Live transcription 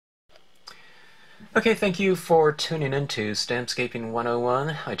Okay, thank you for tuning into Stampscaping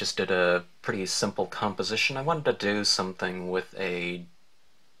 101. I just did a pretty simple composition. I wanted to do something with a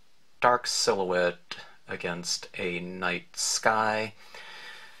dark silhouette against a night sky,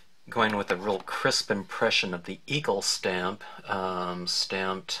 going with a real crisp impression of the eagle stamp,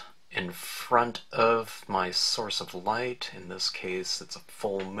 stamped in front of my source of light. In this case, it's a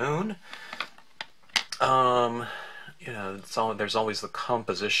full moon. Um, there's always the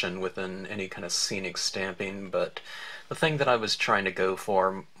composition within any kind of scenic stamping, but the thing that I was trying to go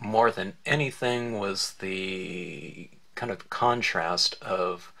for more than anything was the kind of contrast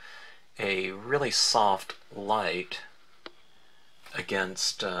of a really soft light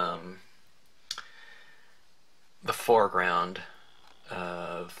against the foreground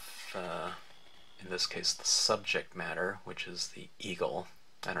of, in this case, the subject matter, which is the eagle.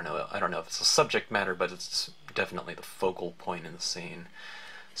 I don't know if it's a subject matter, but it's definitely the focal point in the scene.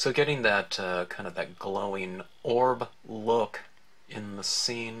 So getting that kind of that glowing orb look in the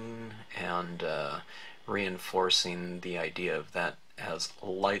scene and reinforcing the idea of that as a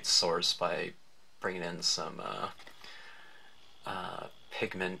light source by bringing in some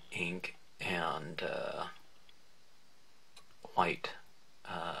pigment ink and white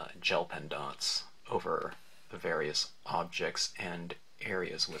gel pen dots over the various objects and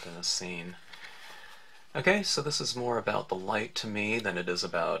areas within a scene. Okay, so this is more about the light to me than it is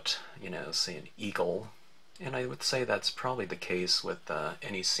about, say an eagle. And I would say that's probably the case with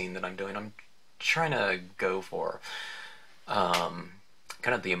any scene that I'm doing. I'm trying to go for kind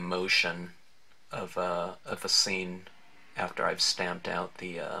of the emotion of a scene after I've stamped out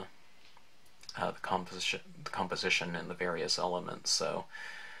the composition and the various elements. So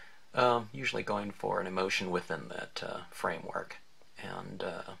usually going for an emotion within that framework. And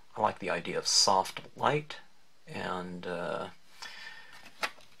I like the idea of soft light, and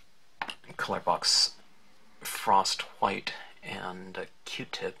color box frost white and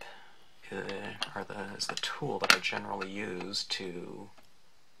Q-tip is the tool that I generally use to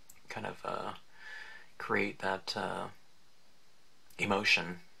kind of create that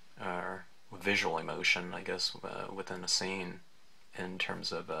emotion, or visual emotion, I guess, within a scene in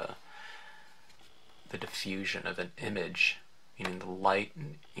terms of the diffusion of an image, meaning the light,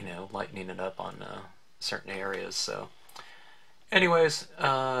 lightening it up on certain areas. So anyways,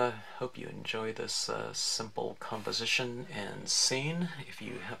 hope you enjoy this simple composition and scene if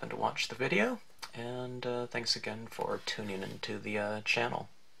you happen to watch the video, and thanks again for tuning into the channel.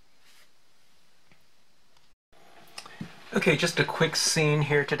 Okay, just a quick scene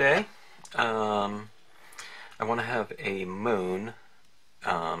here today. I want to have a moon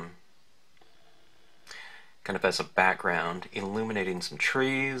kind of as a background, illuminating some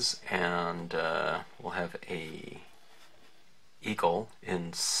trees, and we'll have a eagle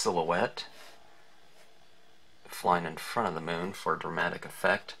in silhouette flying in front of the moon for dramatic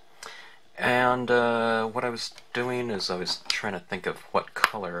effect. And what I was doing is I was trying to think of what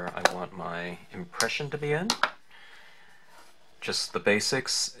color I want my impression to be in. Just the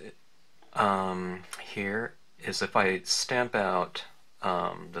basics here is if I stamp out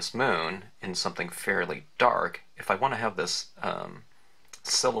this moon in something fairly dark, if I want to have this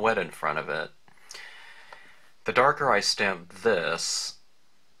silhouette in front of it, the darker I stamp this,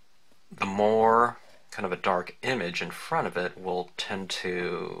 the more kind of a dark image in front of it will tend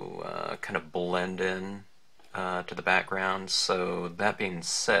to kind of blend in to the background. So that being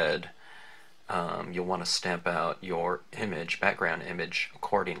said, you'll want to stamp out your image, background image,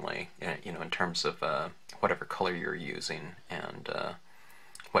 accordingly, in terms of whatever color you're using and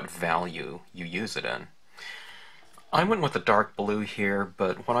what value you use it in. I went with a dark blue here,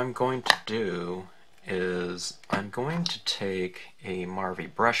 but what I'm going to do is I'm going to take a Marvy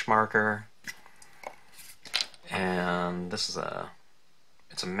brush marker, and this is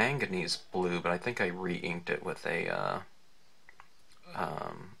it's a manganese blue, but I think I re-inked it with a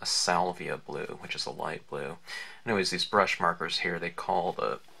salvia blue, which is a light blue. Anyways, these brush markers here, they call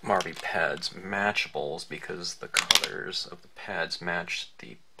the Marvy pads matchables because the colors of the pads match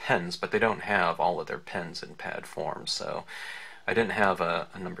the pens, but they don't have all of their pens in pad form. So I didn't have a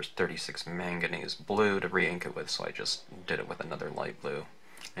number 36 manganese blue to re-ink it with, so I just did it with another light blue.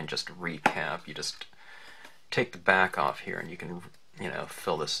 And just to recap, you just take the back off here and you can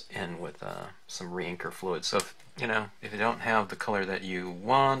fill this in with some re-inker fluid. So if you don't have the color that you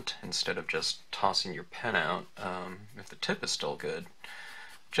want, instead of just tossing your pen out, if the tip is still good,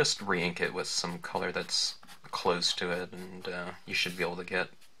 just re-ink it with some color that's close to it, and you should be able to get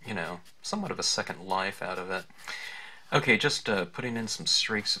somewhat of a second life out of it. Okay, just putting in some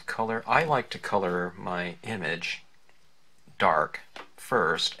streaks of color. I like to color my image dark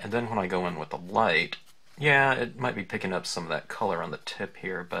first, and then when I go in with the light, yeah, it might be picking up some of that color on the tip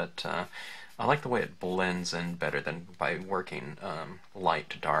here, but I like the way it blends in better than by working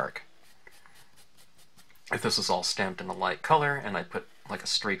light to dark. If this is all stamped in a light color and I put like a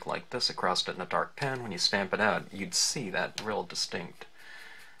streak like this across it in a dark pen, when you stamp it out, you'd see that real distinct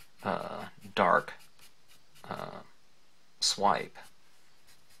dark swipe.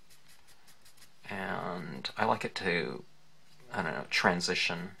 And I like it to, I don't know,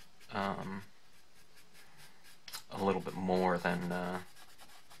 transition a little bit more than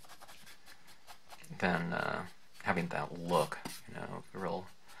having that look, you know, real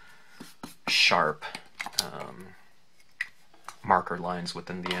sharp marker lines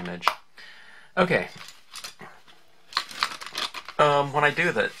within the image. Okay. When I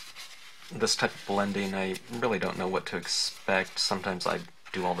do this type of blending, I really don't know what to expect. Sometimes I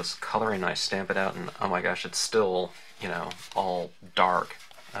do all this coloring, I stamp it out, and oh my gosh, it's still, you know, all dark,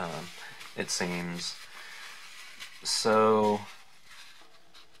 it seems. So,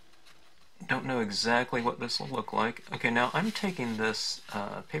 don't know exactly what this will look like. Okay, now I'm taking this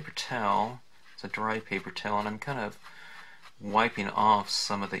paper towel, it's a dry paper towel, and I'm kind of wiping off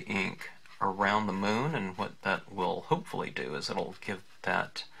some of the ink around the moon, and what that will hopefully do is it'll give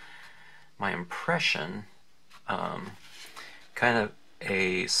that, my impression, kind of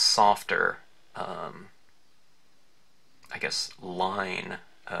a softer, I guess, line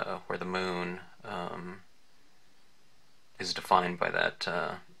where the moon is defined by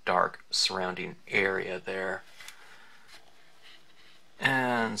that dark surrounding area there.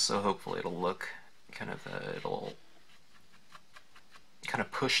 And so hopefully it'll look kind of, it'll kind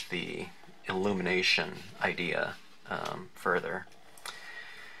of push the illumination idea further.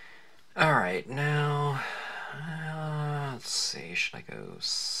 Alright, now, let's see, should I go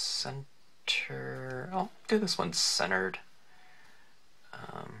center? I'll do this one centered.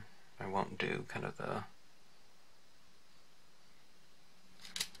 I won't do kind of the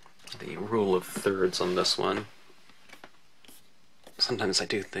rule of thirds on this one. Sometimes I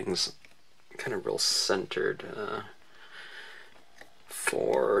do things kind of real centered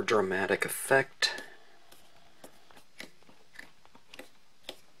for dramatic effect.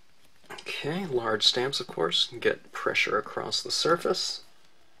 Okay, large stamps, of course, get pressure across the surface.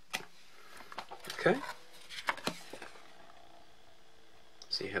 Okay.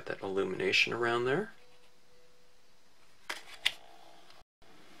 So you have that illumination around there.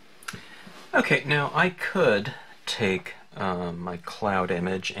 Okay, now I could take my cloud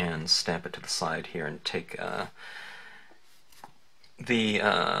image and stamp it to the side here and take the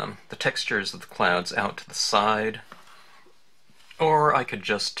textures of the clouds out to the side, or I could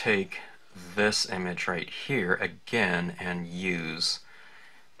just take this image right here again and use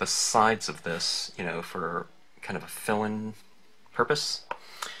the sides of this, you know, for kind of a fill-in purpose.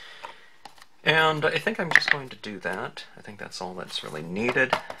 And I think I'm just going to do that. I think that's all that's really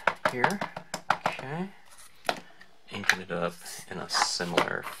needed here. Okay. Inking it up in a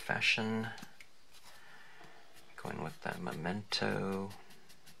similar fashion. Going with that memento,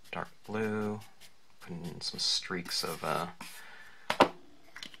 dark blue, putting in some streaks of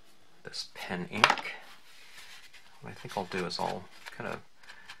this pen ink. What I think I'll do is I'll kind of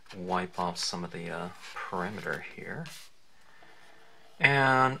wipe off some of the perimeter here.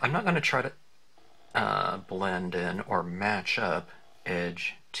 And I'm not going to try to blend in or match up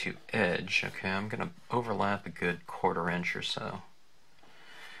edge to edge. Okay, I'm going to overlap a good 1/4 inch or so.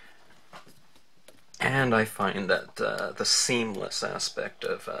 And I find that the seamless aspect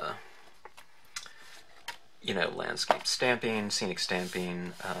of you know, landscape stamping, scenic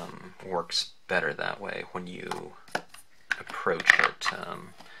stamping works better that way when you approach it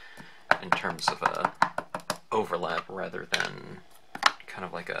in terms of a overlap rather than kind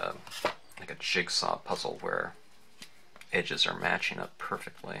of like a jigsaw puzzle where edges are matching up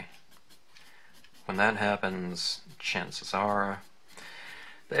perfectly. When that happens, chances are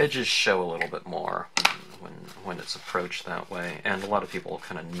the edges show a little bit more when it's approached that way, and a lot of people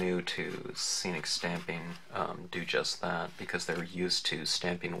kind of new to scenic stamping do just that because they're used to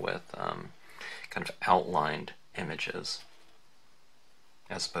stamping with kind of outlined images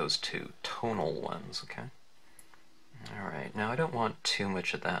as opposed to tonal ones. Okay. Alright, now I don't want too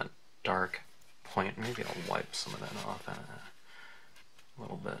much of that dark point. Maybe I'll wipe some of that off a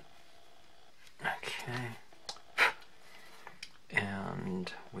little bit. Okay.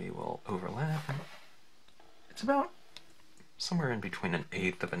 And we will overlap. It's about somewhere in between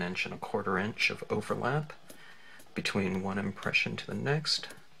 1/8 of an inch and 1/4 inch of overlap between one impression to the next.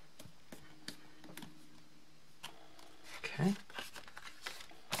 Okay.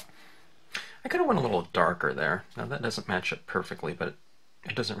 I could have went a little darker there. Now that doesn't match it perfectly, but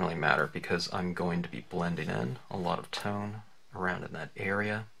it doesn't really matter because I'm going to be blending in a lot of tone around in that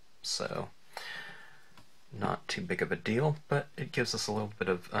area, so not too big of a deal, but it gives us a little bit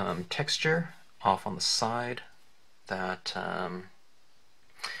of texture off on the side that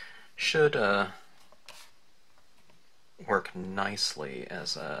should work nicely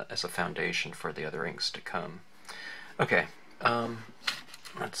as a foundation for the other inks to come. Okay,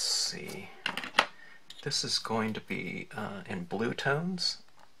 let's see. This is going to be in blue tones.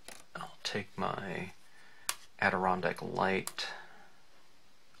 I'll take my Adirondack Light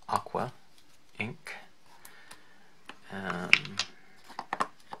Aqua ink and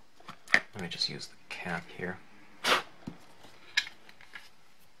let me just use the cap here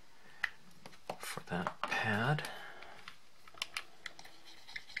for that pad.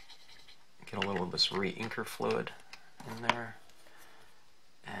 Get a little of this re-inker fluid in there.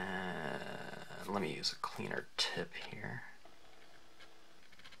 And let me use a cleaner tip here.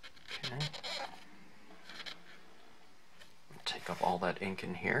 Okay. Take up all that ink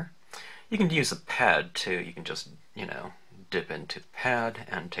in here. You can use a pad too. You can just, you know, dip into the pad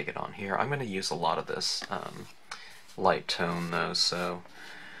and take it on here. I'm going to use a lot of this light tone though, so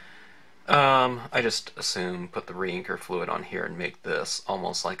I just assume put the re-inker fluid on here and make this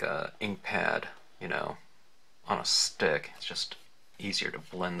almost like a ink pad, you know, on a stick. It's just easier to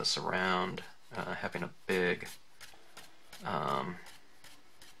blend this around, having a big,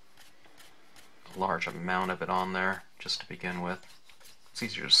 large amount of it on there just to begin with. It's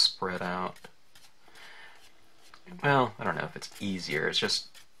easier to spread out. Well, I don't know if it's easier, it's just,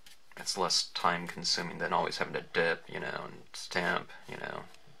 it's less time consuming than always having to dip, you know, and stamp, you know,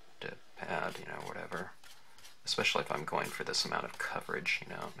 dip, pad, you know, whatever. Especially if I'm going for this amount of coverage,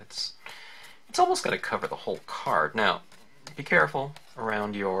 you know, it's almost got to cover the whole card. Now, be careful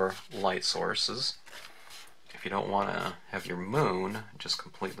around your light sources. If you don't want to have your moon just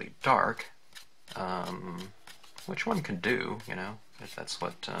completely dark, which one can do, you know, if that's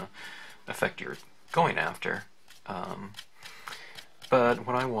what effect you're going after. But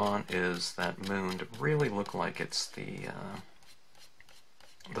what I want is that moon to really look like it's the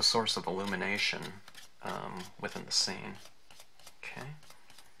source of illumination within the scene. Okay.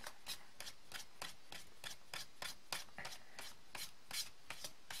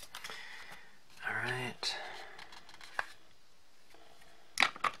 All right.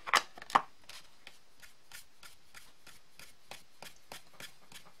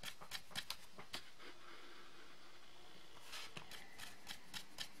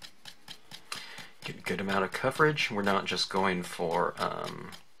 Get a good amount of coverage. We're not just going for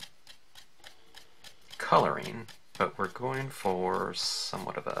coloring, but we're going for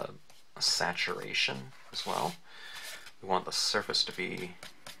somewhat of a saturation as well. We want the surface to be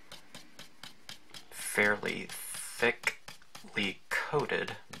fairly thickly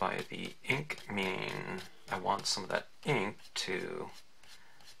coated by the ink, meaning I want some of that ink to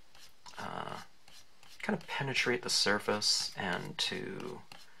kind of penetrate the surface and to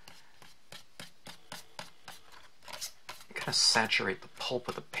kind of saturate the pulp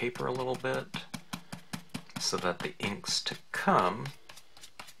of the paper a little bit so that the inks to come,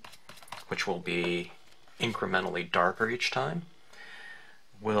 which will be incrementally darker each time,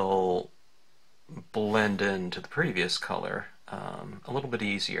 will blend into the previous color a little bit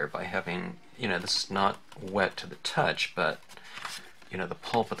easier by having, you know, this is not wet to the touch, but, you know, the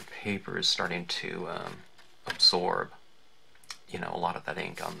pulp of the paper is starting to absorb, you know, a lot of that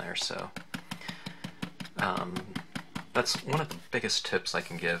ink on there, so that's one of the biggest tips I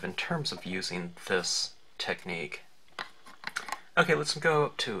can give in terms of using this technique. Okay, let's go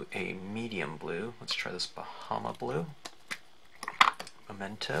up to a medium blue. Let's try this Bahama blue.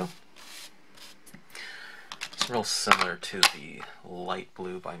 Memento. It's real similar to the light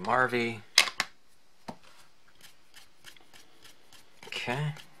blue by Marvy.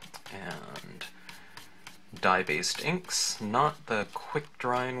 Okay, and dye-based inks, not the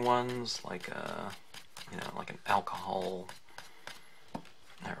quick-drying ones like you know, like an alcohol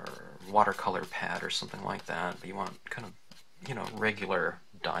or watercolor pad or something like that, but you want kind of, you know, regular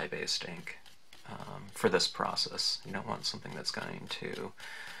dye-based ink for this process. You don't want something that's going to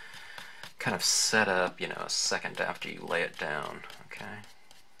kind of set up, you know, a second after you lay it down, okay?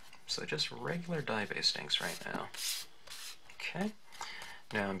 So just regular dye-based inks right now. Okay,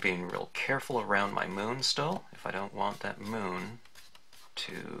 now I'm being real careful around my moon still. If I don't want that moon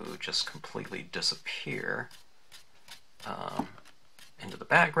to just completely disappear into the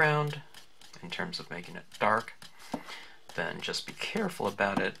background in terms of making it dark, then just be careful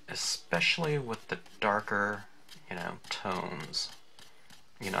about it, especially with the darker, you know, tones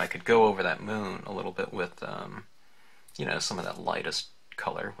you know, I could go over that moon a little bit with, you know, some of that lightest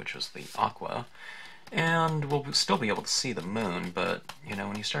color, which was the aqua, and we'll still be able to see the moon, but, you know,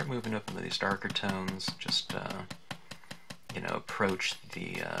 when you start moving up into these darker tones, just, you know, approach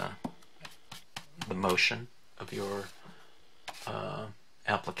the motion of your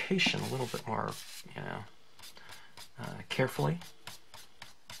application a little bit more, you know, carefully,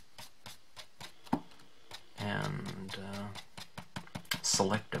 and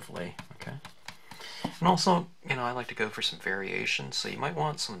selectively, okay? And also, you know, I like to go for some variation, so you might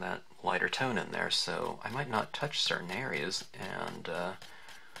want some of that lighter tone in there, so I might not touch certain areas, and,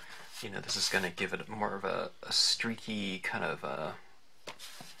 you know, this is going to give it more of a streaky kind of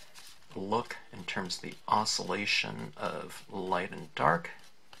look in terms of the oscillation of light and dark.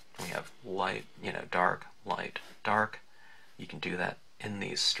 We have light, you know, dark, light, dark. You can do that in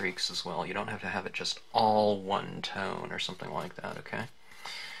these streaks as well. You don't have to have it just all one tone or something like that, okay?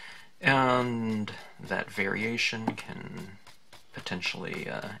 And that variation can potentially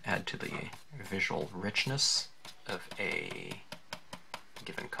add to the visual richness of a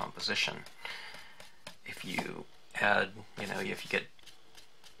given composition. If you add, you know, if you get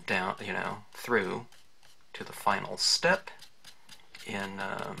down, you know, through to the final step in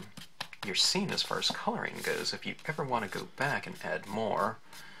your scene as far as coloring goes, if you ever want to go back and add more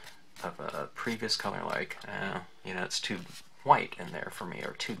of a previous color, like, you know, it's too white in there for me,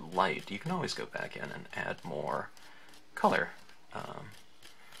 or too light, you can always go back in and add more color,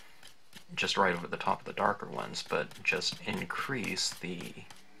 just right over the top of the darker ones, but just increase the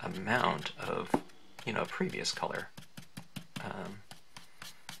amount of, you know, previous color.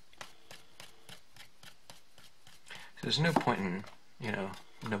 So there's no point in, you know,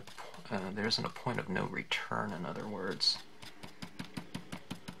 there isn't a point of no return, in other words.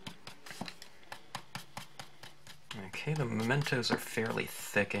 Okay, the mementos are fairly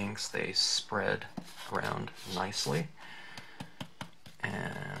thick inks. They spread around nicely.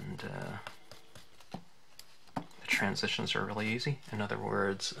 And the transitions are really easy. In other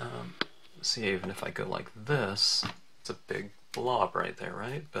words, see, even if I go like this, it's a big blob right there,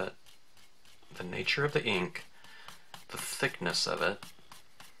 right? But the nature of the ink, the thickness of it,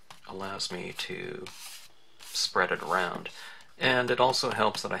 allows me to spread it around. And it also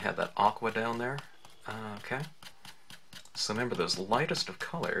helps that I have that aqua down there. Okay? So remember, those lightest of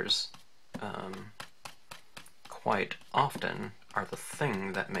colors quite often are the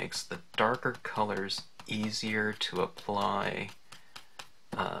thing that makes the darker colors easier to apply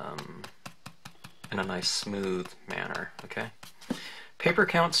in a nice smooth manner, okay? Paper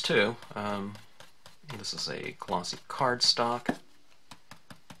counts too. This is a glossy cardstock,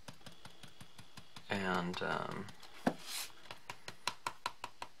 and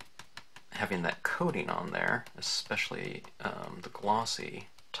having that coating on there, especially the glossy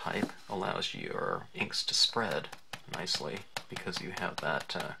type, allows your inks to spread nicely because you have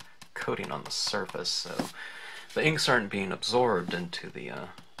that coating on the surface, so the inks aren't being absorbed into the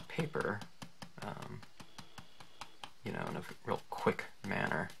paper, you know, in a real quick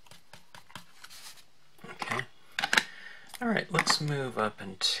manner. Okay. Alright, let's move up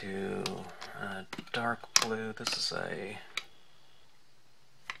into dark blue. This is a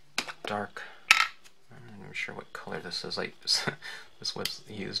dark, I'm not even sure what color this is. Like this was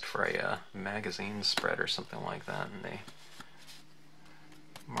used for a magazine spread or something like that, and they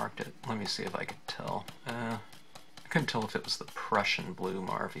marked it. Let me see if I could tell. I couldn't tell if it was the Prussian blue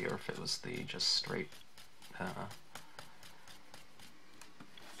Marvy or if it was the just straight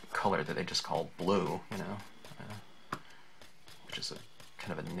color that they just call blue, you know, which is a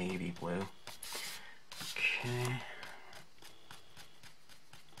kind of a navy blue. Okay.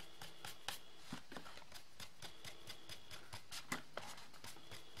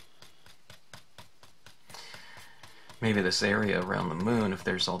 Maybe this area around the moon, if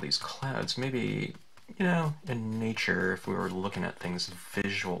there's all these clouds, maybe, you know, in nature, if we were looking at things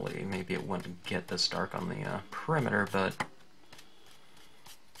visually, maybe it wouldn't get this dark on the perimeter, but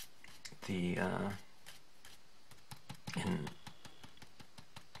the in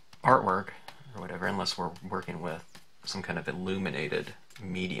artwork or whatever, unless we're working with some kind of illuminated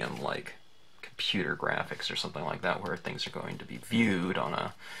medium like computer graphics or something like that, where things are going to be viewed on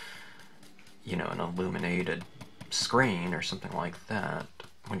a, you know, an illuminated screen or something like that,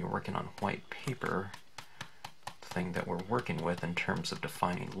 when you're working on white paper, the thing that we're working with in terms of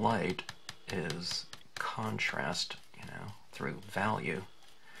defining light is contrast, you know, through value.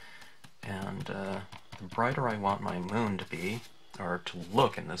 And the brighter I want my moon to be, or to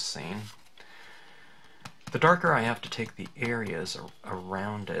look in this scene, the darker I have to take the areas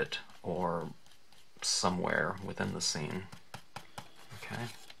around it or somewhere within the scene. Okay.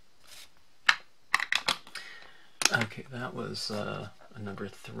 Okay, that was a number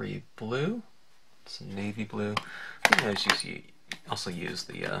 3 blue. It's navy blue. I also use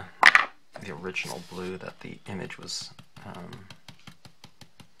the original blue that the image was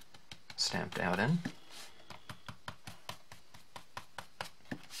stamped out in.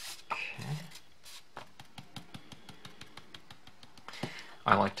 Okay.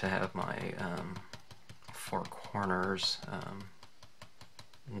 I like to have my 4 corners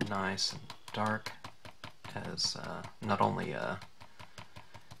nice and dark, as not only a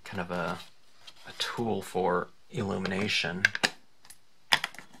kind of a tool for illumination,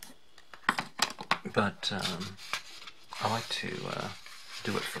 but I like to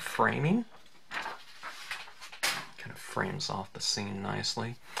do it for framing. Kind of frames off the scene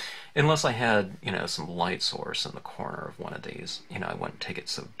nicely. Unless I had, some light source in the corner of one of these, I wouldn't take it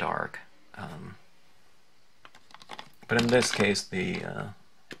so dark. But in this case,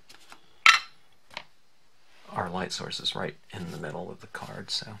 our light source is right in the middle of the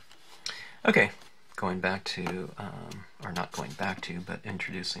card. So, okay, going back to, or not going back to, but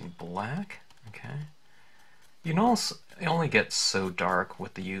introducing black. Okay, you know, it only gets so dark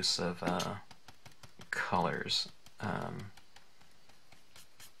with the use of colors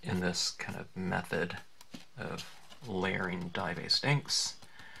in this kind of method of layering dye-based inks.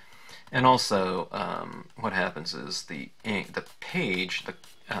 And also, what happens is the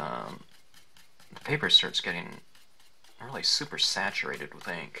paper starts getting really super saturated with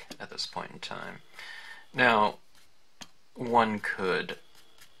ink at this point in time. Now, one could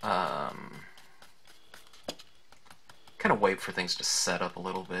kind of wait for things to set up a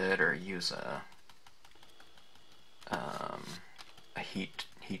little bit, or use a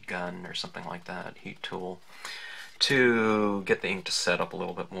heat gun or something like that, heat tool, to get the ink to set up a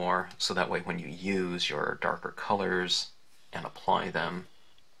little bit more, so that way when you use your darker colors and apply them,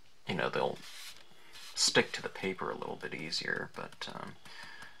 they'll stick to the paper a little bit easier. But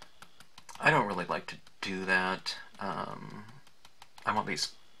I don't really like to do that. I want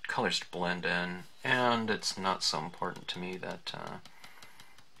these colors to blend in, and it's not so important to me that,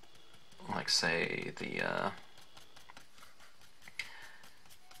 like say,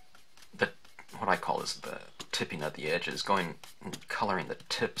 what I call is the tipping at the edges, coloring the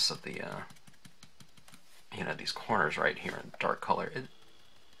tips of the, these corners right here in dark color.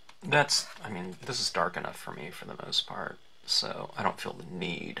 This is dark enough for me for the most part, so I don't feel the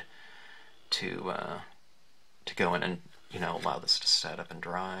need to go in and, allow this to set up and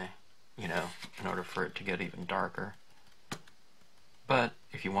dry, in order for it to get even darker. But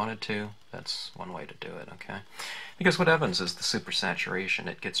if you wanted to, that's one way to do it, okay? Because what happens is the supersaturation,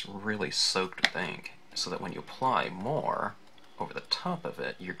 it gets really soaked with ink, so that when you apply more over the top of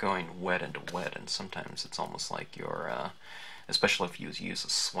it, you're going wet into wet, and sometimes it's almost like you're, especially if you use a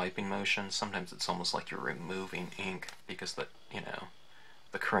swiping motion, sometimes it's almost like you're removing ink, because the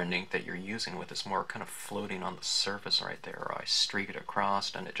current ink that you're using with is more kind of floating on the surface right there, or I streak it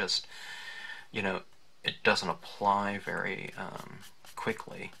across, and it just, it doesn't apply very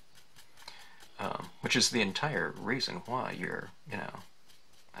quickly, which is the entire reason why you're,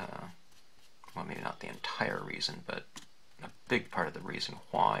 well, maybe not the entire reason, but a big part of the reason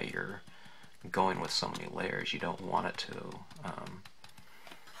why you're going with so many layers. You don't want it to,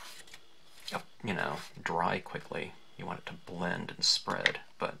 dry quickly. You want it to blend and spread.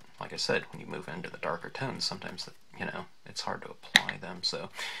 But like I said, when you move into the darker tones, sometimes, it's hard to apply them. So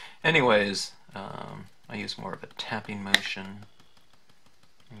anyways, I use more of a tapping motion.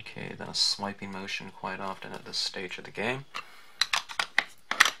 Okay, then a swiping motion quite often at this stage of the game.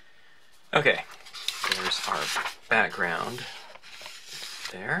 Okay, there's our background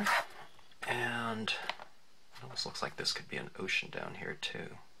there. And it almost looks like this could be an ocean down here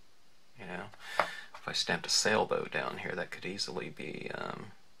too. If I stamped a sailboat down here, that could easily be,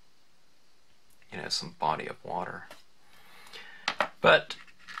 some body of water. But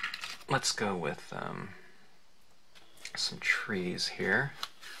let's go with some trees here.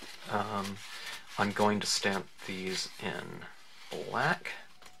 I'm going to stamp these in black,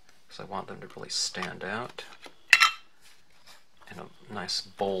 because I want them to really stand out in a nice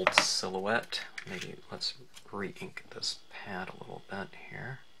bold silhouette. Maybe let's re-ink this pad a little bit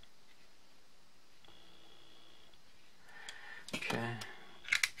here. Okay.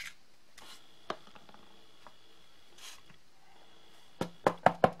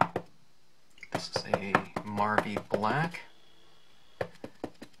 This is a Marby black.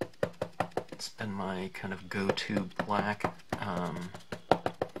 It's been my kind of go-to black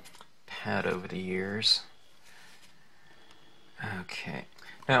pad over the years. Okay,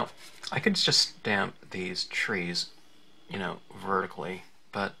 now I could just stamp these trees, you know, vertically,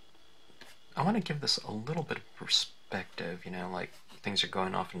 but I want to give this a little bit of perspective, you know, like things are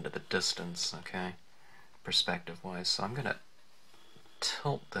going off into the distance, okay, perspective-wise. So I'm going to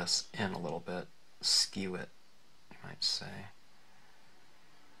tilt this in a little bit, skew it, you might say.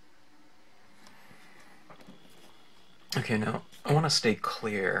 Okay, now I want to stay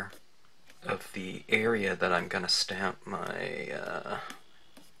clear of the area that I'm going to stamp my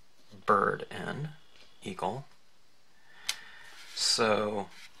bird in, eagle. So,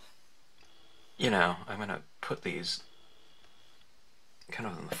 you know, I'm going to put these kind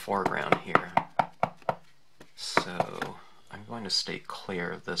of in the foreground here. So I'm going to stay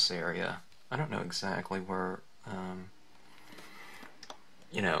clear of this area. I don't know exactly where,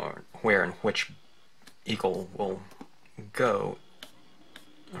 you know, where and which eagle will go,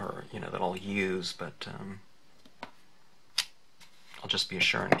 or, you know, that I'll use, but I'll just be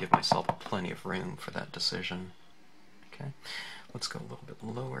sure and give myself plenty of room for that decision. Okay, let's go a little bit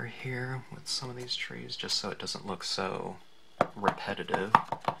lower here with some of these trees, just so it doesn't look so repetitive.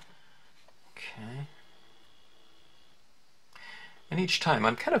 Okay. And each time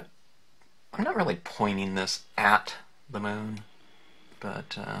I'm not really pointing this at the moon,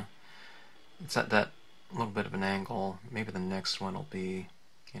 but it's at that little bit of an angle. Maybe the next one will be,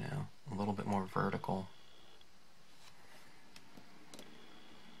 you know, a little bit more vertical.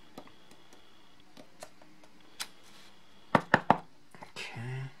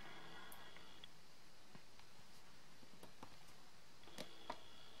 Okay.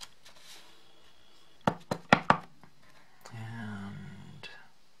 And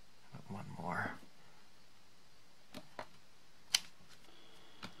one more.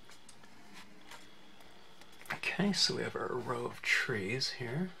 Okay, so we have our row of trees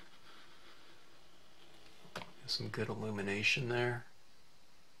here. Some good illumination there.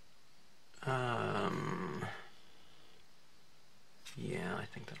 Yeah, I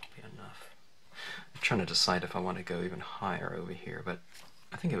think that'll be enough. I'm trying to decide if I want to go even higher over here, but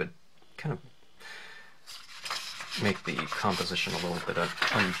I think it would kind of make the composition a little bit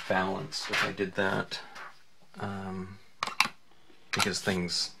unbalanced if I did that, because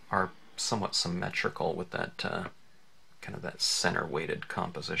things are somewhat symmetrical with that kind of that center weighted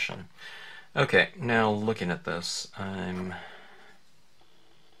composition. Okay, now looking at this,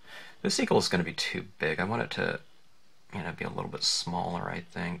 this eagle is going to be too big. I want it to, you know, be a little bit smaller, I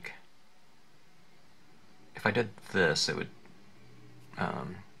think. If I did this, it would,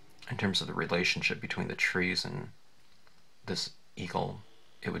 in terms of the relationship between the trees and this eagle,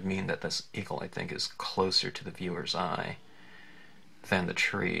 it would mean that this eagle, I think, is closer to the viewer's eye than the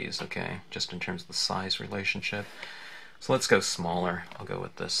trees, okay, just in terms of the size relationship. So let's go smaller. I'll go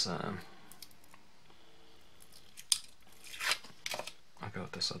with this, I'll go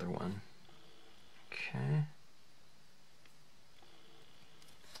with this other one. Okay.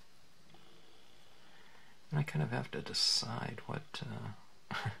 And I kind of have to decide what,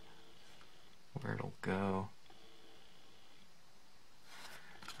 where it'll go.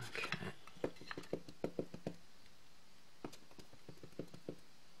 Okay.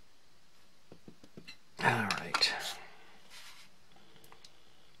 All right.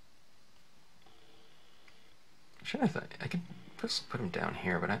 Should I can just put them down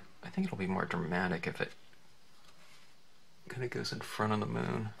here, but I think it'll be more dramatic if it kind of goes in front of the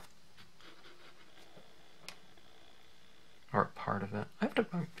moon. Or a part of it. I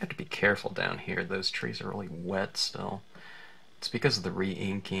have to be careful down here. Those trees are really wet still. It's because of the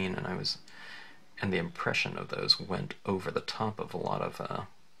re-inking, and the impression of those went over the top of a lot of,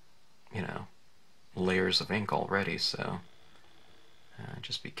 you know, layers of ink already, so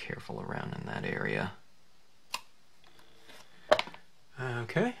just be careful around in that area.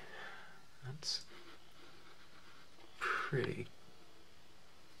 Okay, that's pretty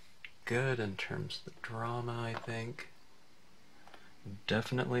good in terms of the drama, I think.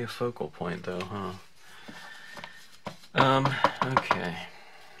 Definitely a focal point, though, huh? Okay.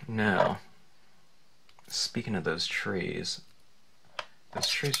 Now, speaking of those trees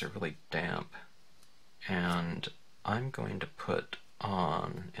are really damp, and I'm going to put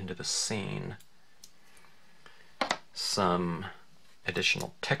on into the scene some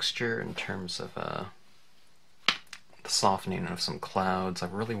additional texture in terms of the softening of some clouds. I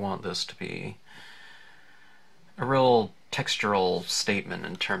really want this to be a real textural statement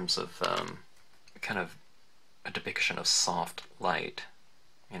in terms of kind of a depiction of soft light,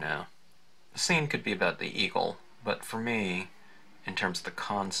 you know. The scene could be about the eagle, but for me, in terms of the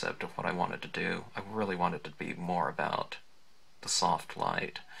concept of what I wanted to do, I really wanted to be more about the soft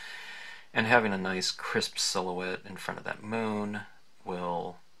light. And having a nice crisp silhouette in front of that moon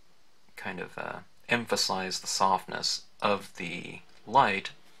will kind of emphasize the softness of the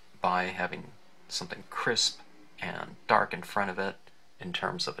light by having something crisp and dark in front of it in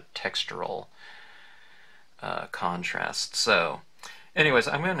terms of a textural contrast. So anyways,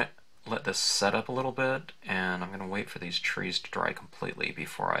 I'm going to let this set up a little bit, and I'm going to wait for these trees to dry completely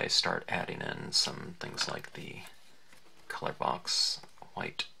before I start adding in some things like the color box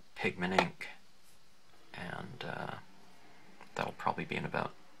white pigment ink, and that'll probably be in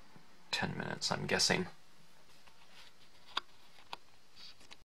about 10 minutes, I'm guessing.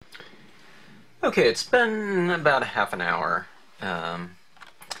 Okay, it's been about a half an hour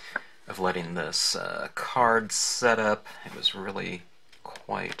of letting this card set up. It was really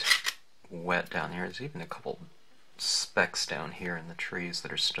quite wet down here. There's even a couple specks down here in the trees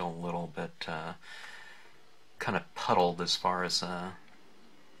that are still a little bit kind of puddled as far as the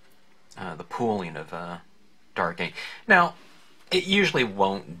pooling of dark ink. Now, it usually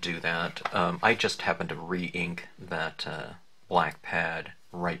won't do that. I just happened to re-ink that black pad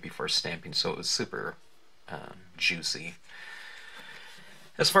right before stamping, so it was super juicy.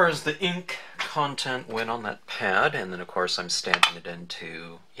 As far as the ink content went on that pad, and then of course I'm stamping it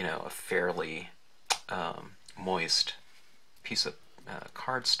into, you know, a fairly moist piece of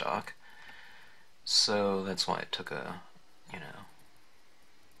cardstock, so that's why it took a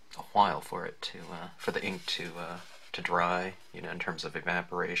while for it to for the ink to dry, you know, in terms of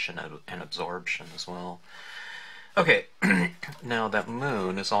evaporation and absorption as well. Okay, now that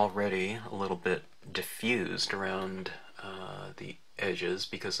moon is already a little bit diffused around the edges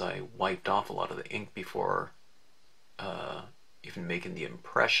because I wiped off a lot of the ink before even making the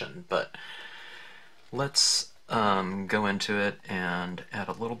impression, but let's go into it and add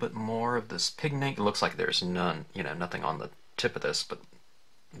a little bit more of this pigment ink. It looks like there's nothing on the tip of this, but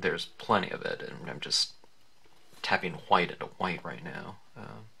there's plenty of it, and I'm just tapping white into white right now.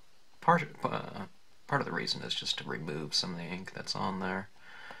 Part of the reason is just to remove some of the ink that's on there.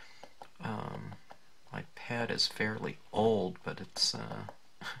 My pad is fairly old, but it's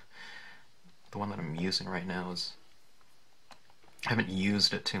the one that I'm using right now is I haven't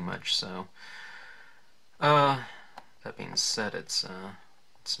used it too much, so that being said, it's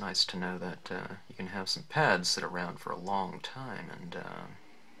nice to know that you can have some pads sit around for a long time, and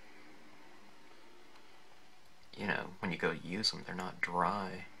you know, when you go use them, they're not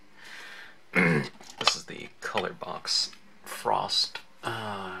dry. This is the color box frost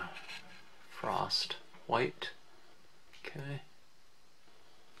white. Okay.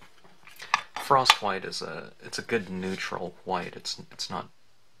 Frost white is it's a good neutral white. It's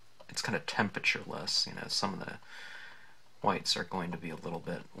kind of temperatureless. You know, some of the whites are going to be a little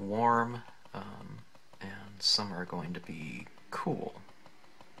bit warm, and some are going to be cool.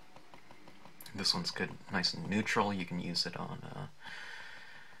 This one's good, nice and neutral. You can use it on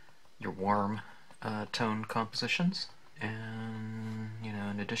your warm tone compositions, and you know,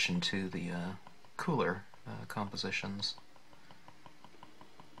 in addition to the cooler compositions.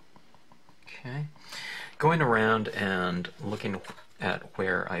 Okay, going around and looking at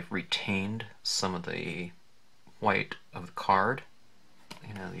where I've retained some of the white of the card,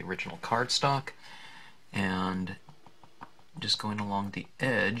 you know, the original cardstock, and just going along the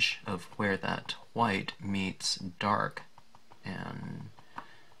edge of where that white meets dark, and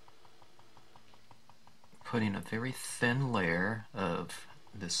putting a very thin layer of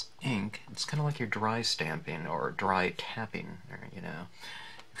this ink. It's kind of like your dry stamping or dry tapping, or, you know,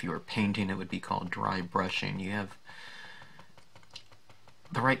 if you were painting it would be called dry brushing. You have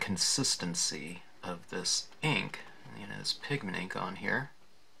the right consistency of this ink, you know, this pigment ink on here.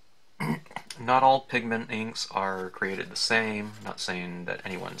 Not all pigment inks are created the same. I'm not saying that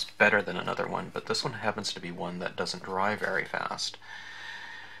anyone's better than another one, but this one happens to be one that doesn't dry very fast.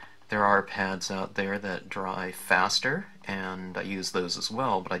 There are pads out there that dry faster, and I use those as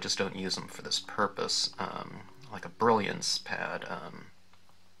well, but I just don't use them for this purpose. Like a Brilliance pad,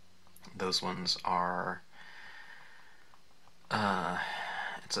 those ones are,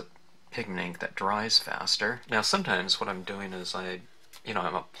 it's a pigment ink that dries faster. Now sometimes what I'm doing is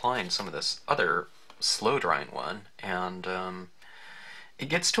I'm applying some of this other slow drying one, and it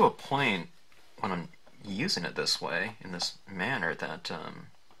gets to a point when I'm using it this way, in this manner, that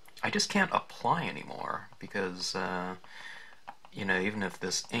I just can't apply anymore, because you know, even if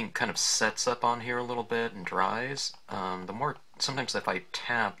this ink kind of sets up on here a little bit and dries, sometimes if I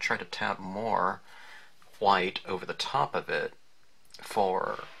try to tap more white over the top of it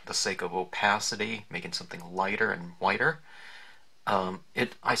for the sake of opacity, making something lighter and whiter,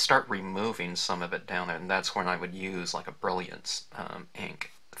 I start removing some of it down there, and that's when I would use like a Brilliance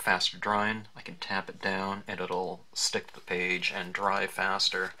ink. Faster drying, I can tap it down and it'll stick to the page and dry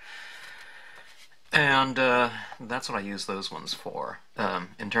faster. And that's what I use those ones for,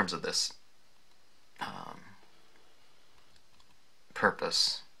 in terms of this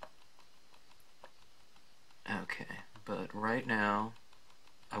purpose. Okay, but right now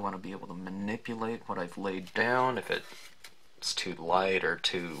I want to be able to manipulate what I've laid down. If it's too light or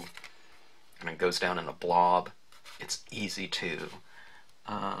too, and it goes down in a blob, it's easy to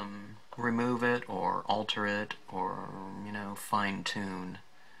remove it or alter it or, you know, fine-tune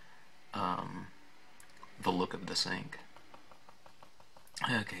the look of this ink.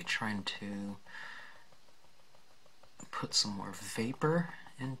 Okay, trying to put some more vapor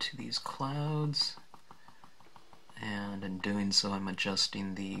into these clouds, and in doing so I'm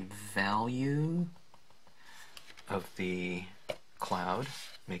adjusting the value of the cloud,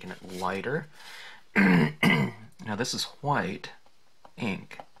 making it lighter. Now this is white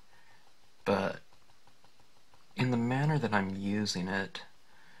ink, but in the manner that I'm using it,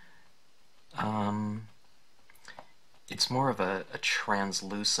 it's more of a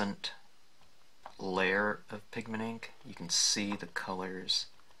translucent layer of pigment ink. You can see the colors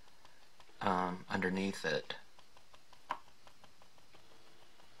underneath it.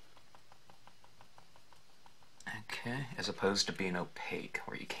 Okay, as opposed to being opaque,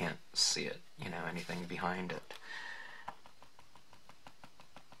 where you can't see it, you know, anything behind it.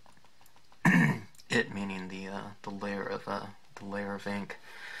 It meaning the layer of ink.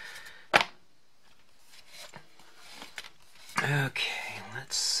 Okay,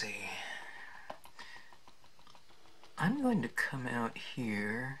 let's see. I'm going to come out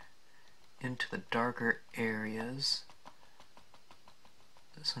here into the darker areas.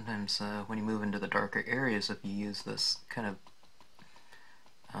 Sometimes when you move into the darker areas, if you use this kind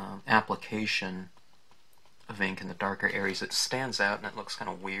of application of ink in the darker areas, it stands out and it looks kind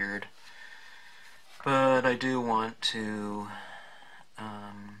of weird. But I do want to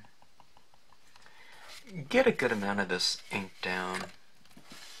get a good amount of this ink down,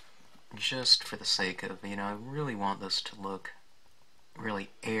 just for the sake of, you know, I really want this to look really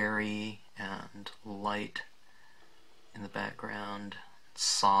airy and light in the background,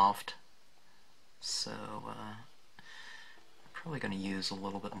 soft. So I'm probably going to use a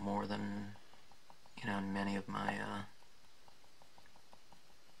little bit more than, you know, in many of my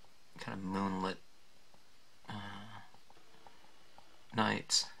kind of moonlit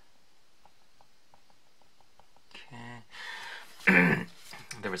nights. Okay.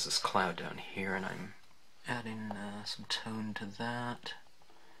 There was this cloud down here, and I'm adding some tone to that.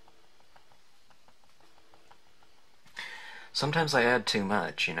 Sometimes I add too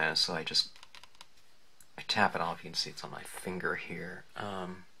much, you know, so I tap it off. You can see it's on my finger here.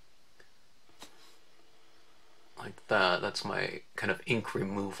 Like that. That's my kind of ink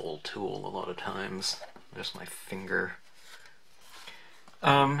removal tool a lot of times. Just my finger.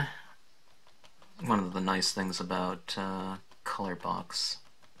 One of the nice things about color box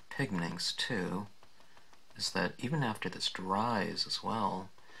pigment inks too is that even after this dries as well,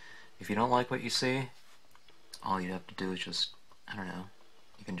 if you don't like what you see, all you have to do is just, I don't know,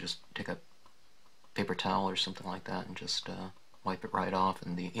 you can just take a paper towel or something like that and just wipe it right off,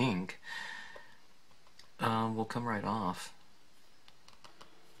 and the ink will come right off.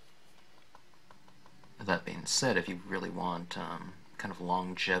 That being said, if you really want kind of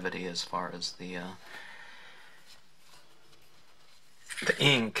longevity as far as the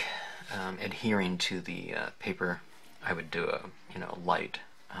ink adhering to the paper, I would do a, you know, light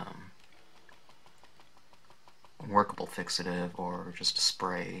workable fixative or just a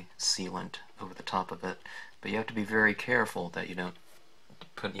spray sealant over the top of it. But you have to be very careful that you don't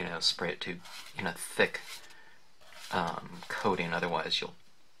put, you know, spray it too, you know, thick coating. Otherwise,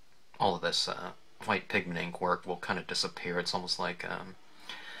 all of this white pigment ink work will kind of disappear. It's almost like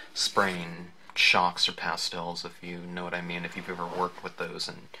spraying chalks or pastels, if you know what I mean, if you've ever worked with those,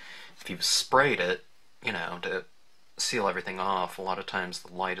 and if you've sprayed it, you know, to seal everything off, a lot of times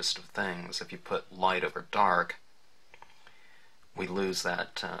the lightest of things, if you put light over dark, we lose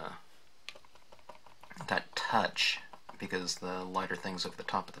that that touch, because the lighter things over the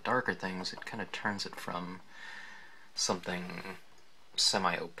top of the darker things, it kind of turns it from something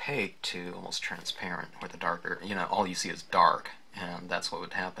semi-opaque to almost transparent, where the darker, you know, all you see is dark, and that's what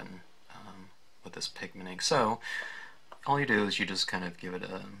would happen with this pigment ink. So all you do is you just kind of give it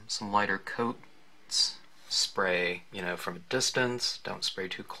some lighter coats, spray, you know, from a distance, don't spray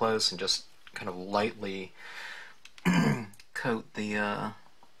too close, and just kind of lightly coat the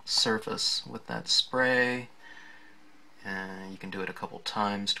surface with that spray. And you can do it a couple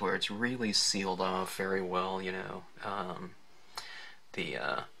times to where it's really sealed off very well, you know. The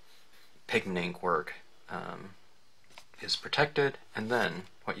pigment ink work is protected, and then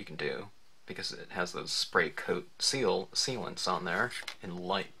what you can do because it has those spray coat sealants on there in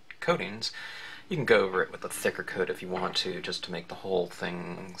light coatings. You can go over it with a thicker coat if you want to, just to make the whole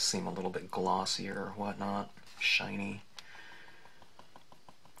thing seem a little bit glossier or whatnot, shiny,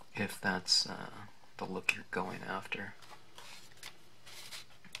 if that's the look you're going after.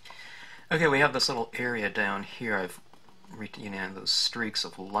 Okay, we have this little area down here. Those streaks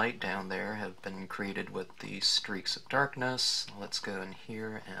of light down there have been created with the streaks of darkness. Let's go in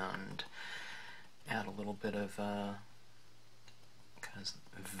here and add a little bit of kind of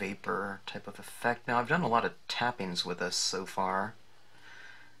vapor type of effect. Now, I've done a lot of tappings with this so far,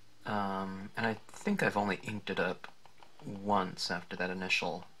 and I think I've only inked it up once after that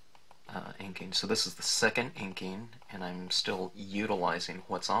initial inking. So this is the second inking, and I'm still utilizing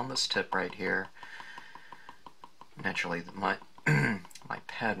what's on this tip right here. Naturally, my my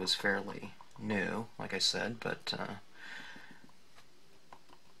pad was fairly new, like I said, but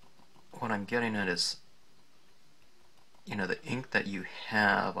what I'm getting at is, you know, the ink that you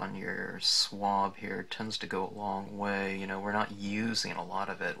have on your swab here tends to go a long way. You know, we're not using a lot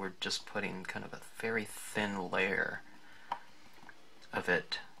of it. We're just putting kind of a very thin layer of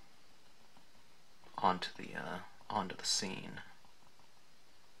it onto the scene.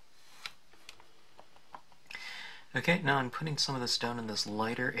 Okay, now I'm putting some of this down in this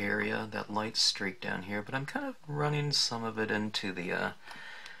lighter area, that light streak down here, but I'm kind of running some of it into the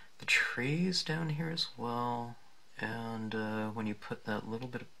trees down here as well. And when you put that little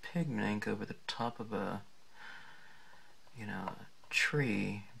bit of pigment ink over the top of a, you know, a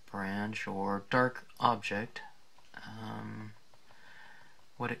tree branch or dark object,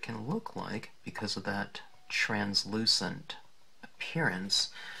 what it can look like, because of that translucent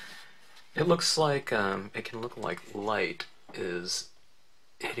appearance, it looks like, it can look like light is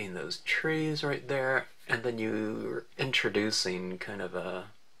hitting those trees right there, and then you're introducing kind of a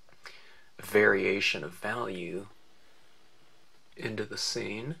variation of value into the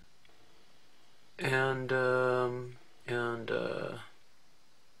scene, and the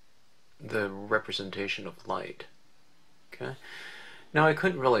representation of light. Okay. Now I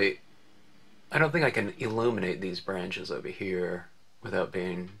don't think I can illuminate these branches over here without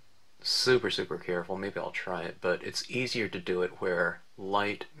being super careful. Maybe I'll try it, but it's easier to do it where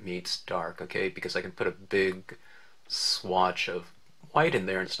light meets dark, okay? Because I can put a big swatch of white in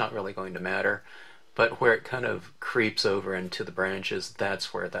there and it's not really going to matter. But where it kind of creeps over into the branches,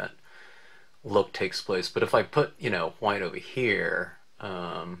 that's where that look takes place. But if I put, you know, white over here,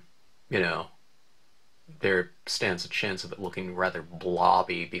 you know, there stands a chance of it looking rather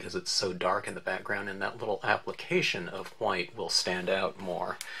blobby because it's so dark in the background, and that little application of white will stand out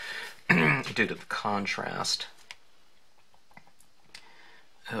more due to the contrast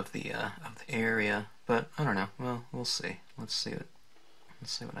of the area. But I don't know. Well, we'll see. Let's see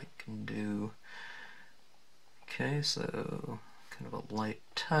what I can do. Okay, so kind of a light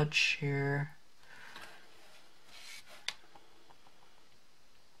touch here.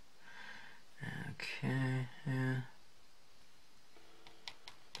 Okay, yeah.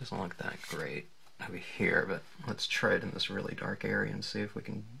 Doesn't look that great over here, but let's try it in this really dark area and see if we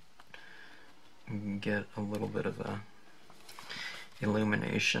can get a little bit of a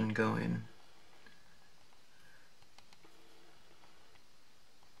illumination going.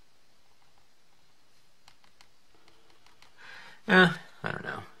 I don't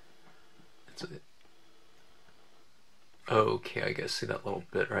know. Okay, I guess see that little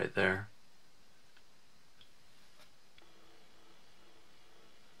bit right there.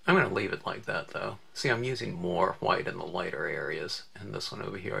 I'm going to leave it like that, though. See, I'm using more white in the lighter areas, and this one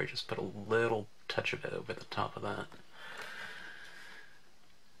over here, I just put a little touch of it over the top of that.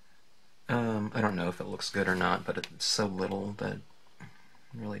 I don't know if it looks good or not, but it's so little that it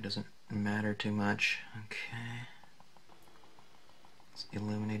really doesn't matter too much. Okay. It's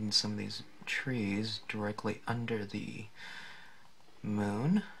illuminating some of these trees directly under the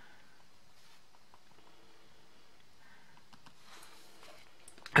moon.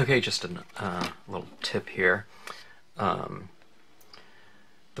 Okay, just a little tip here. The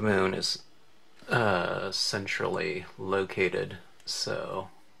moon is centrally located, so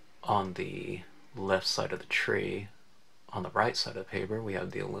on the left side of the tree, on the right side of the paper, we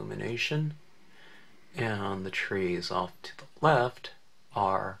have the illumination, and the trees off to the left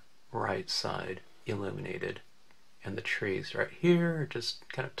are right side illuminated, and the trees right here are just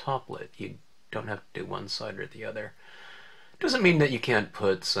kind of top lit. You don't have to do one side or the other. Doesn't mean that you can't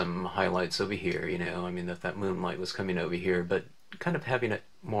put some highlights over here, you know, I mean, if that moonlight was coming over here, but kind of having it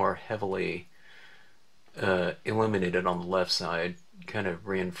more heavily illuminated on the left side kind of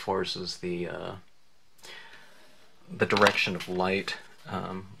reinforces the direction of light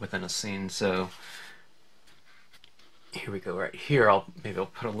within a scene. So here we go. Right here, maybe I'll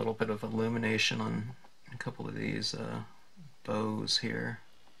put a little bit of illumination on a couple of these bows here.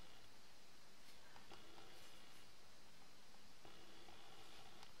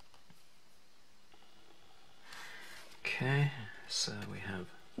 Okay, so we have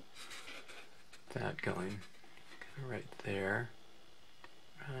that going right there,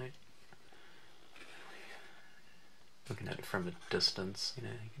 right? Looking at it from a distance, you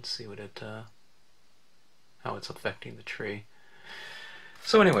can see what how it's affecting the tree.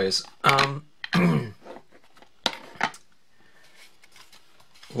 So anyways,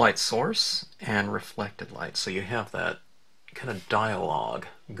 light source and reflected light. So you have that kind of dialogue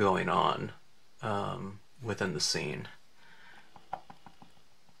going on within the scene.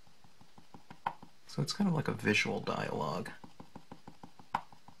 So it's kind of like a visual dialogue.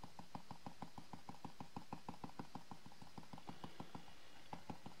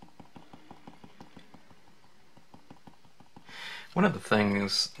 One of the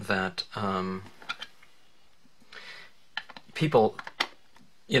things that people,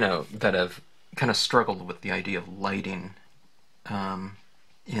 that have kind of struggled with the idea of lighting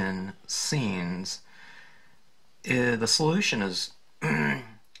in scenes, the solution is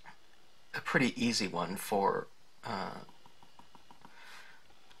a pretty easy one for, I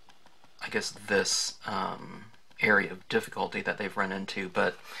guess, this area of difficulty that they've run into,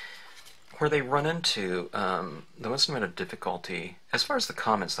 but where they run into the most amount of difficulty, as far as the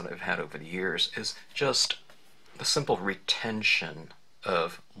comments that I've had over the years, is just the simple retention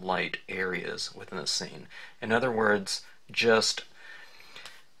of light areas within a scene. In other words, just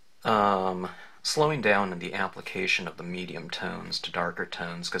slowing down in the application of the medium tones to darker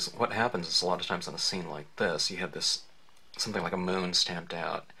tones, because what happens is a lot of times in a scene like this, you have this something like a moon stamped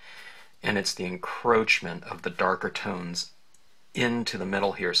out, and it's the encroachment of the darker tones into the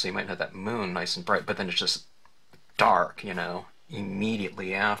middle here, so you might have that moon nice and bright, but then it's just dark,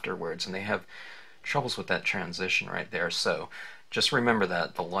 immediately afterwards, and they have troubles with that transition right there. So just remember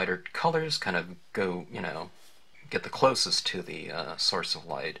that the lighter colors kind of go, get the closest to the source of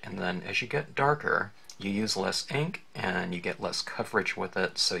light, and then as you get darker, you use less ink and you get less coverage with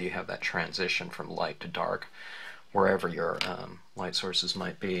it, so you have that transition from light to dark wherever your light sources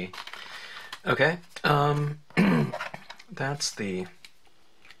might be. Okay, that's the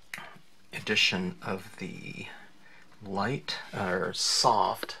addition of the light, or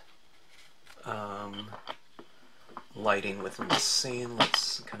soft lighting within the scene.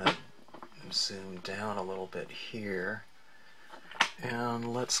 Let's kind of zoom down a little bit here,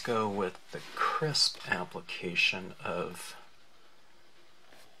 and let's go with the crisp application of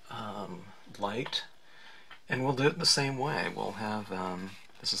light, and we'll do it the same way. We'll have,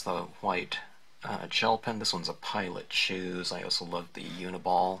 this is the white gel pen. This one's a Pilot Choose. I also love the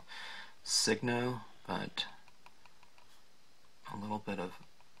Uniball Signo, but a little bit of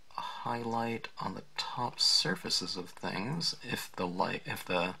a highlight on the top surfaces of things if the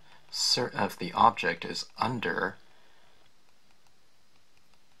object is under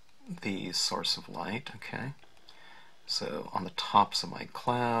the source of light. Okay, so on the tops of my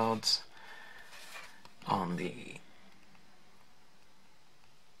clouds, on the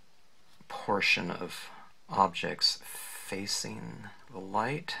portion of objects facing the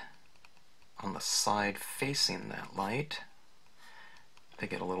light, on the side facing that light, they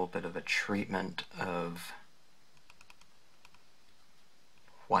get a little bit of a treatment of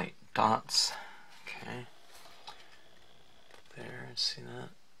white dots. Okay, there, see that?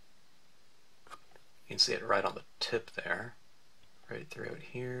 You can see it right on the tip there, right throughout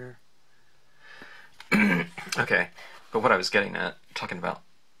here. Okay, but what I was getting at, talking about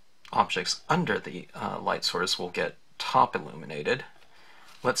objects under the light source, will get top illuminated.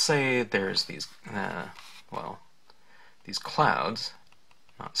 Let's say there's these, these clouds.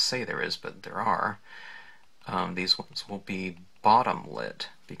 Not say there is, but there are. These ones will be bottom lit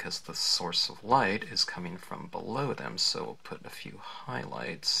because the source of light is coming from below them, so we'll put a few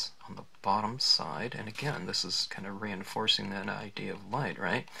highlights on the bottom side, and again, this is kind of reinforcing that idea of light,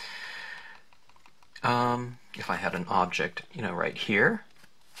 right? If I had an object, right here,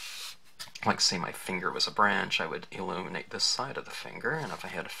 like say my finger was a branch, I would illuminate this side of the finger, and if I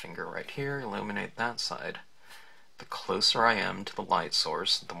had a finger right here, illuminate that side. The closer I am to the light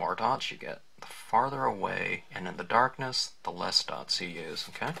source, the more dots you get. The farther away, and in the darkness, the less dots you use,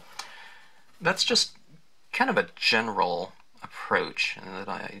 okay? That's just kind of a general approach that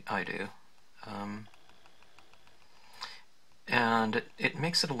I do. And it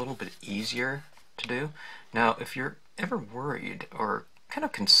makes it a little bit easier to do. Now, if you're ever worried or kind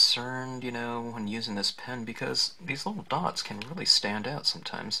of concerned, you know, when using this pen because these little dots can really stand out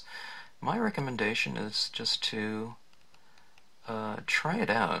sometimes. My recommendation is just to try it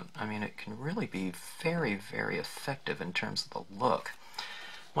out. I mean, it can really be very, very effective in terms of the look.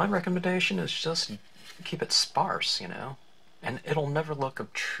 My recommendation is just keep it sparse, you know, and it'll never look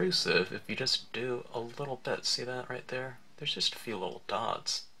obtrusive if you just do a little bit. See that right there? There's just a few little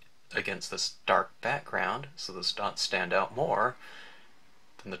dots against this dark background, so those dots stand out more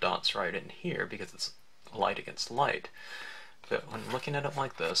than the dots right in here because it's light against light. But when looking at it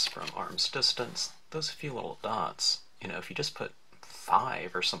like this from arm's distance, those few little dots, you know, if you just put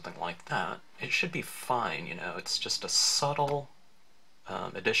 5 or something like that, it should be fine, you know. It's just a subtle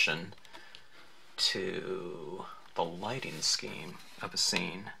addition to the lighting scheme of a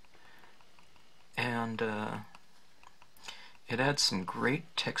scene. And it adds some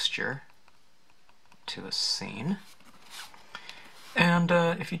great texture to a scene. And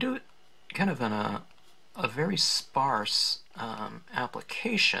if you do it kind of in a very sparse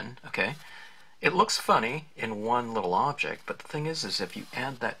application, okay, it looks funny in one little object, but the thing is if you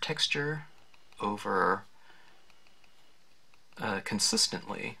add that texture over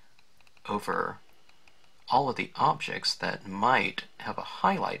consistently over all of the objects that might have a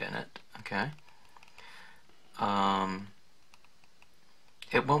highlight in it, okay,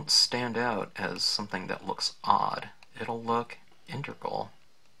 it won't stand out as something that looks odd. It'll look integral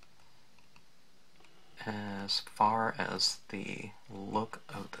as far as the look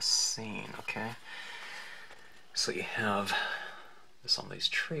of the scene, okay? So you have this on these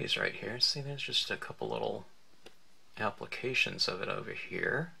trees right here. See, there's just a couple little applications of it over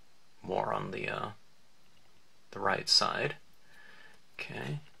here, more on the right side.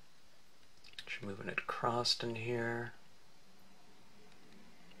 Okay, just moving it across in here.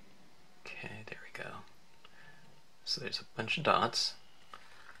 Okay, there we go. So there's a bunch of dots,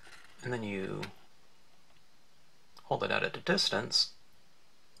 and then you hold it out at a distance.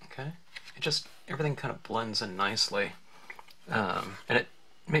 Okay, everything kind of blends in nicely, and it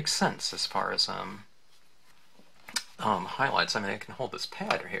makes sense as far as highlights. I mean, I can hold this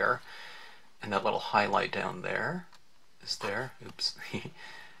pad here, and that little highlight down there is there. Oops.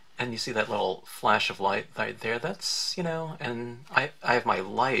 And you see that little flash of light right there? That's, you know, and I have my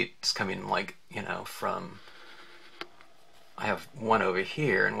lights coming, like, you know, from, I have one over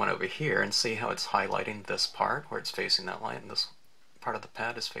here and one over here, and see how it's highlighting this part where it's facing that light, and this part of the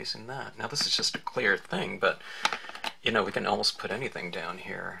pad is facing that. Now this is just a clear thing, but, you know, we can almost put anything down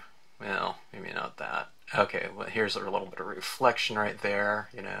here. Well, maybe not that. Okay, well, here's a little bit of reflection right there,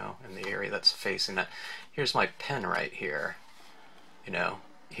 you know, in the area that's facing that. Here's my pen right here, you know.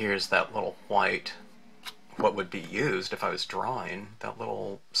 Here's that little white, what would be used if I was drawing, that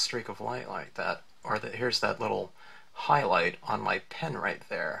little streak of light like that. Or here's that little highlight on my pen right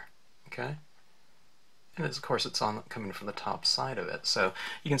there, okay? And of course it's coming from the top side of it. So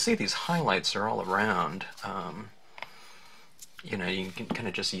you can see these highlights are all around. You know, you can kind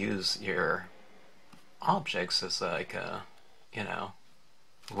of just use your objects as like a, you know,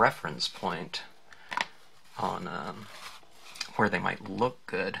 reference point on where they might look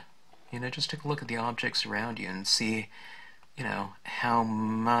good. You know, just take a look at the objects around you and see, you know, how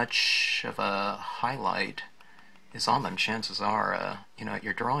much of a highlight is on them. Chances are, you know, at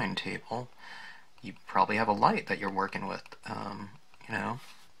your drawing table, you probably have a light that you're working with, you know,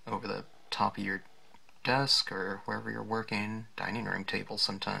 over the top of your desk or wherever you're working, dining room table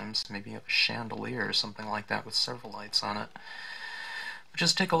sometimes. Maybe you have a chandelier or something like that with several lights on it.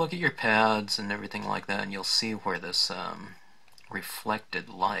 Just take a look at your pads and everything like that, and you'll see where this reflected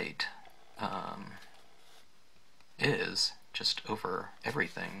light is just over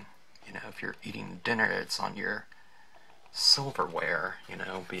everything. You know, if you're eating dinner, it's on your silverware, you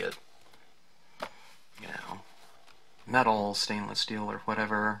know, be it, you know, metal, stainless steel, or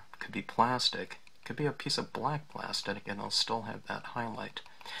whatever. It could be plastic. It could be a piece of black plastic, and it'll still have that highlight.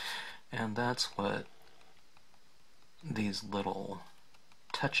 And that's what these little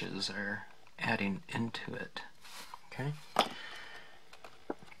touches are adding into it. Okay?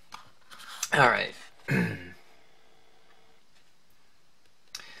 Alright. Have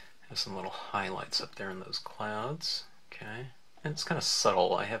some little highlights up there in those clouds. Okay? And it's kind of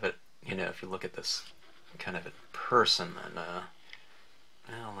subtle. I have it, you know, if you look at this kind of in person, then, well,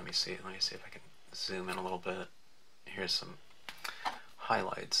 let me see if I can zoom in a little bit. Here's some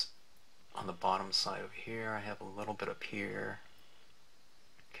highlights on the bottom side over here. I have a little bit up here.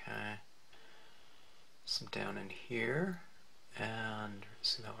 Okay. Some down in here. And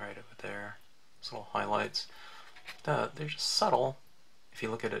see that right over there? Those little highlights. They're just subtle if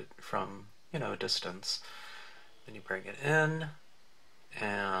you look at it from, you know, a distance. Then you bring it in,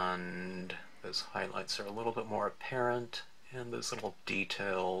 and those highlights are a little bit more apparent, and those little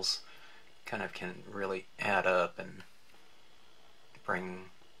details kind of can really add up and bring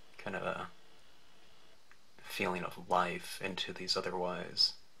kind of a feeling of life into these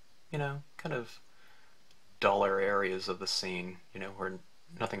otherwise, you know, kind of duller areas of the scene, you know, where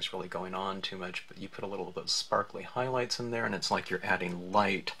nothing's really going on too much, but you put a little of those sparkly highlights in there, and it's like you're adding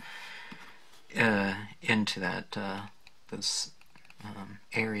light into that those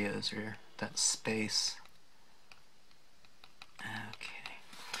areas or that space. Okay,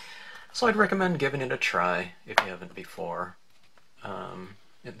 so I'd recommend giving it a try if you haven't before.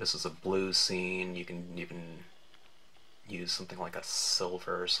 This is a blue scene. You can even use something like a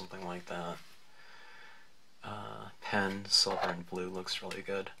silver or something like that. Pen, silver, and blue looks really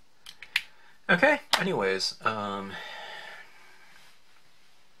good. Okay, anyways,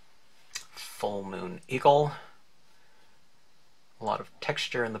 full moon eagle. A lot of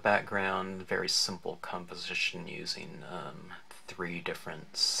texture in the background, very simple composition using 3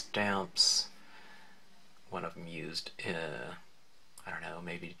 different stamps. One of them used, I don't know,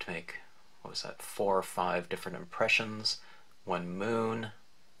 maybe to make, what was that, 4 or 5 different impressions. One moon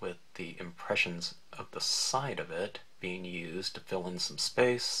with the impressions of the side of it being used to fill in some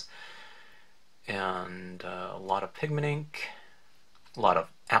space. And a lot of pigment ink, a lot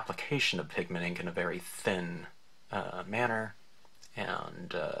of application of pigment ink in a very thin manner,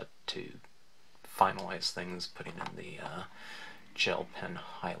 and to finalize things, putting in the gel pen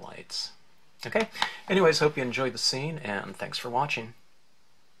highlights. Okay, anyways, hope you enjoyed the scene, and thanks for watching.